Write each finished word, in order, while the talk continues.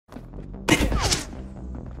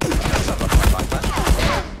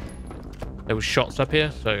there was shots up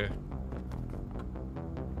here, so...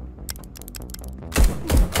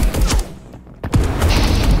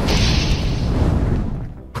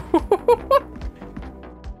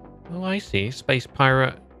 Oh, I see. Space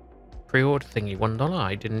Pirate pre-order thingy, $1.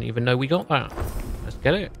 I didn't even know we got that. Let's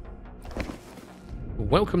get it.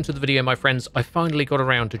 Welcome to the video, my friends. I finally got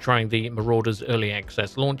around to trying the Marauders Early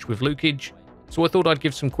Access launch with Leakage, so I thought I'd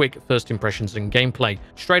give some quick first impressions and gameplay.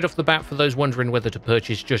 Straight off the bat, for those wondering whether to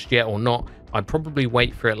purchase just yet or not, I'd probably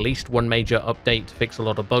wait for at least one major update to fix a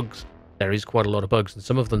lot of bugs. There is quite a lot of bugs, and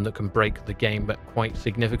some of them that can break the game quite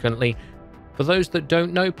significantly. For those that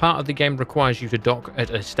don't know, part of the game requires you to dock at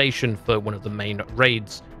a station for one of the main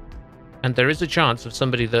raids. And there is a chance of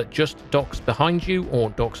somebody that just docks behind you or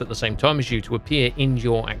docks at the same time as you to appear in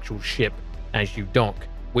your actual ship as you dock,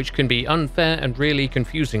 which can be unfair and really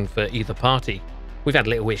confusing for either party. We've had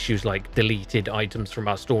little issues like deleted items from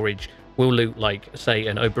our storage. We'll loot, like, say,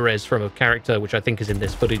 an Oberez from a character, which I think is in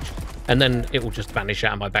this footage, and then it will just vanish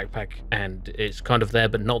out of my backpack, and it's kind of there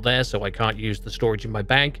but not there, so I can't use the storage in my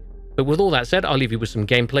bag. But with all that said, I'll leave you with some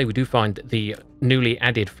gameplay. We do find the newly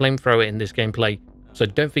added flamethrower in this gameplay, so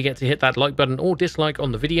don't forget to hit that like button or dislike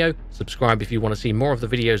on the video. Subscribe if you want to see more of the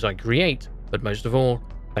videos I create, but most of all,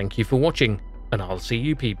 thank you for watching, and I'll see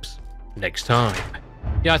you peeps next time.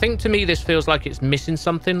 Yeah, I think to me this feels like it's missing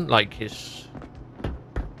something, like it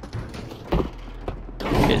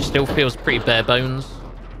still feels pretty bare bones.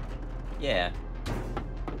 Yeah.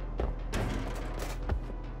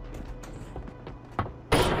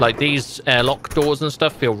 Like these airlock doors and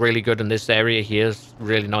stuff feel really good, and this area here is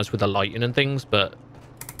really nice with the lighting and things, but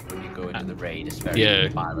when you go into the raid, it's very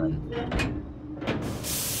violent.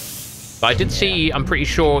 But I did see, I'm pretty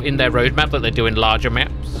sure in their roadmap that they're doing larger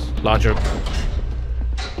maps,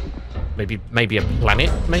 maybe a planet,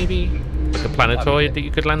 maybe like a planetoid that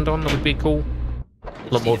you could land on. That would be cool.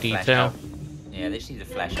 A lot more detail. Yeah, they just need to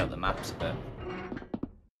flesh out the maps a bit.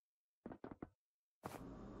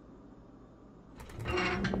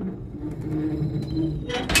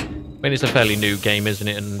 I mean, it's a fairly new game, isn't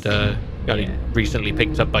it? And only recently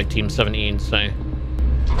picked up by Team 17, so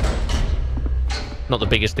not the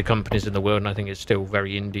biggest of companies in the world, and I think it's still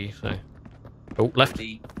very indie. So, oh, left,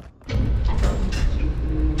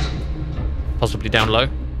 possibly down low.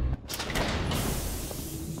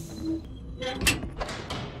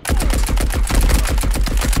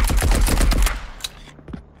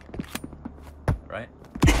 Right.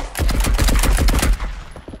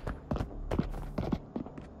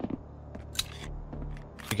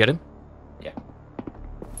 You get him? Yeah.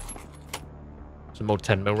 Some more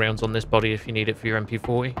 10mm rounds on this body if you need it for your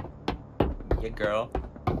MP40. Yeah, girl.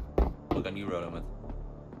 What gun you rolling with?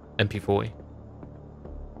 MP40.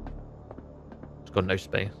 It's got no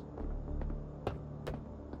space.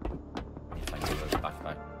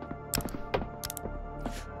 Backpack.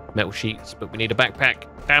 Metal sheets, but we need a backpack.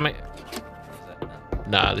 Damn it.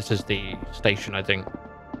 Nah, this is the station, I think.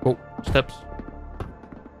 Oh, steps.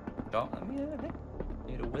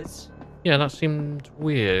 Yeah, that seemed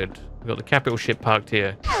weird. We've got the capital ship parked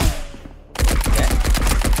here.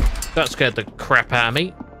 That scared the crap out of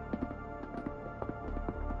me.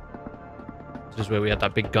 This is where we had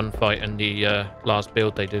that big gunfight in the last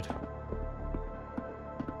build they did.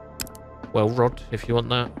 Well, Rod, if you want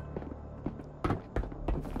that.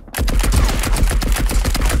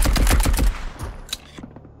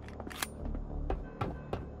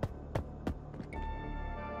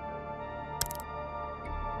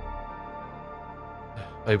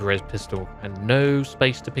 Oberez pistol, and no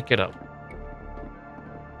space to pick it up.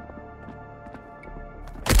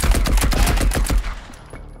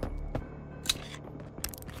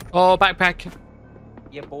 Oh, backpack.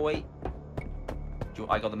 Yeah, boy.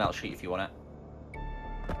 I got the metal sheet if you want it.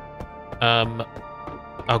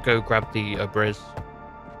 I'll go grab the Oberez.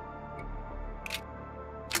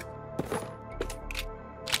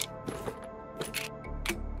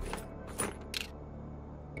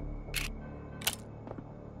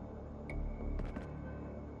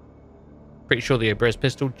 Pretty sure the Oberez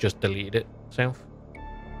pistol just deleted itself.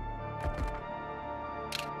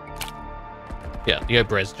 Yeah, the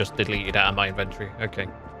Oberez just deleted out of my inventory. Okay.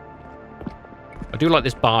 I do like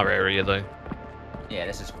this bar area, though. Yeah,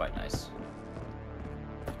 this is quite nice.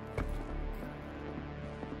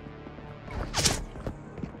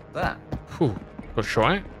 That. Whew. Got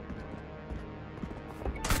shot.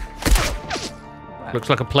 Wow. Looks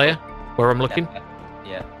like a player where I'm looking.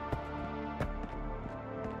 Yeah.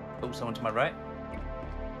 Oh, someone to my right.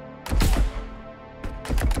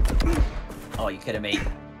 Oh, you kidding me?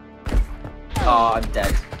 Oh, I'm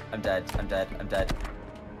dead. I'm dead. I'm dead. I'm dead.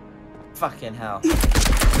 Fucking hell.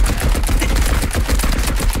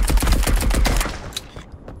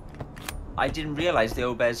 I didn't realise the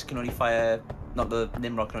Obez can only fire, not the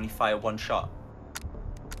Nimrod can only fire one shot.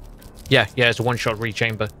 Yeah, it's a one-shot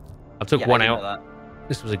rechamber. I took one I didn't out. know that.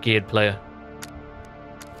 This was a geared player.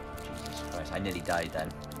 Jesus Christ, I nearly died then.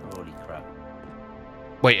 Holy crap.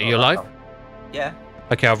 Wait, are you alive? Yeah.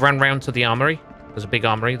 Okay, I've ran round to the armory. There's a big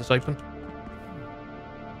armory that's open.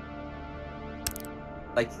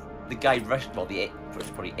 Like, the guy rushed, well, it was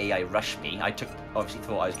probably AI rushed me. I obviously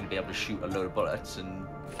thought I was going to be able to shoot a load of bullets, and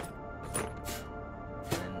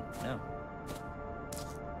no.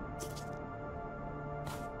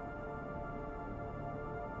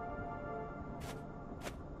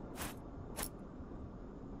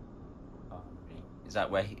 Is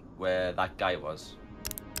that where that guy was?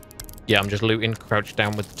 Yeah, I'm just looting, crouched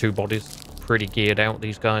down with the two bodies. Pretty geared out,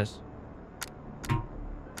 these guys.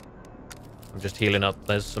 I'm just healing up.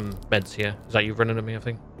 There's some meds here. Is that you running at me, I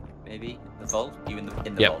think? Maybe. The vault? You in the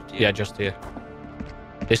yep. vault? Yeah, just here.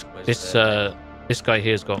 This guy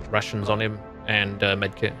here's got rations on him and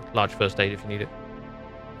medkit. Large first aid if you need it.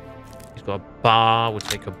 He's got a bar. We'll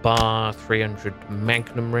take a bar. 300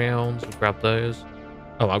 Magnum rounds. We'll grab those.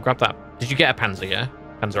 Oh, I'll grab that. Did you get a Panzer, yeah?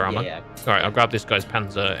 Panzer armor? Yeah. All right, I'll grab this guy's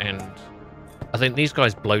Panzer, and I think these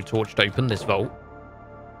guys blowtorched open this vault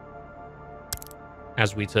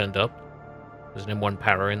as we turned up. There's an M1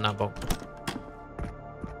 para in that vault.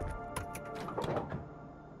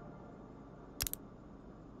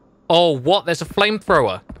 Oh, what? There's a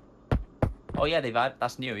flamethrower. Oh, yeah,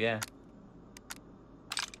 that's new, yeah.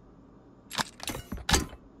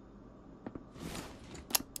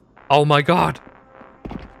 Oh my god.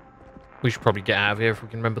 We should probably get out of here if we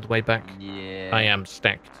can remember the way back. Yeah. I am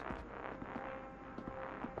stacked.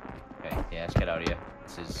 Okay, yeah, let's get out of here.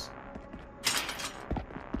 This is...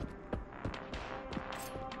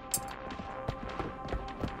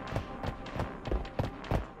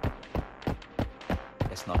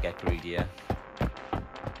 Let's not get greedy here.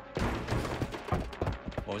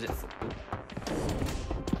 What was it?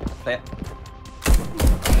 Clear.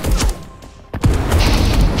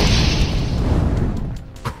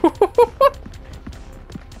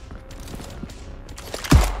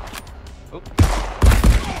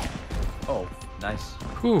 Oh, nice.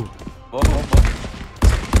 Whew. Whoa, whoa, whoa.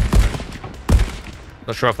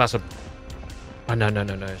 Not sure if that's a... Oh, no, it's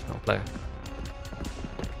not a player.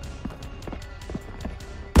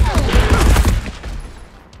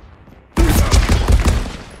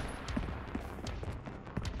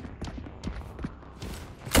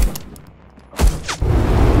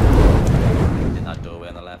 In that doorway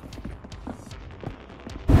on the left.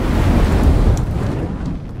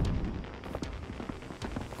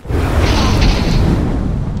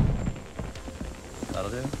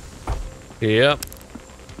 That'll do. Yep.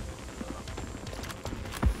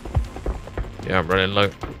 Yeah, I'm running low.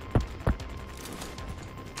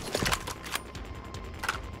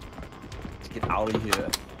 Let's get out of here.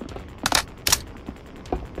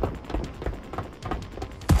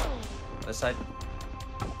 This side.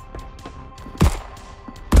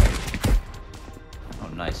 Oh,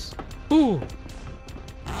 nice. Ooh.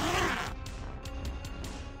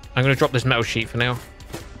 I'm going to drop this metal sheet for now.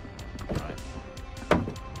 Alright.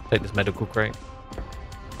 Take this medical crate.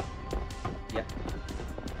 Yep.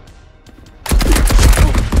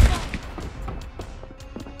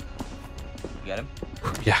 You got him?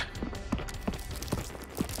 Yeah.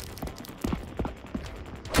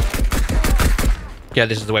 Yeah,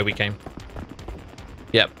 this is the way we came.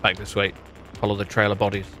 Yep, back this way. Follow the trail of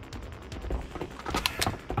bodies.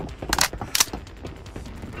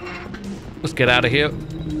 Let's get out of here.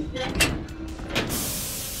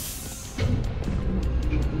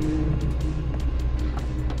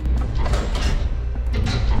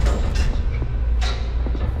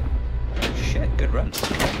 Shit, good run.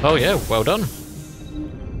 Oh yeah, well done.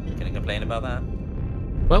 Can I complain about that?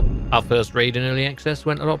 Well, our first raid in early access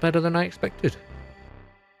went a lot better than I expected.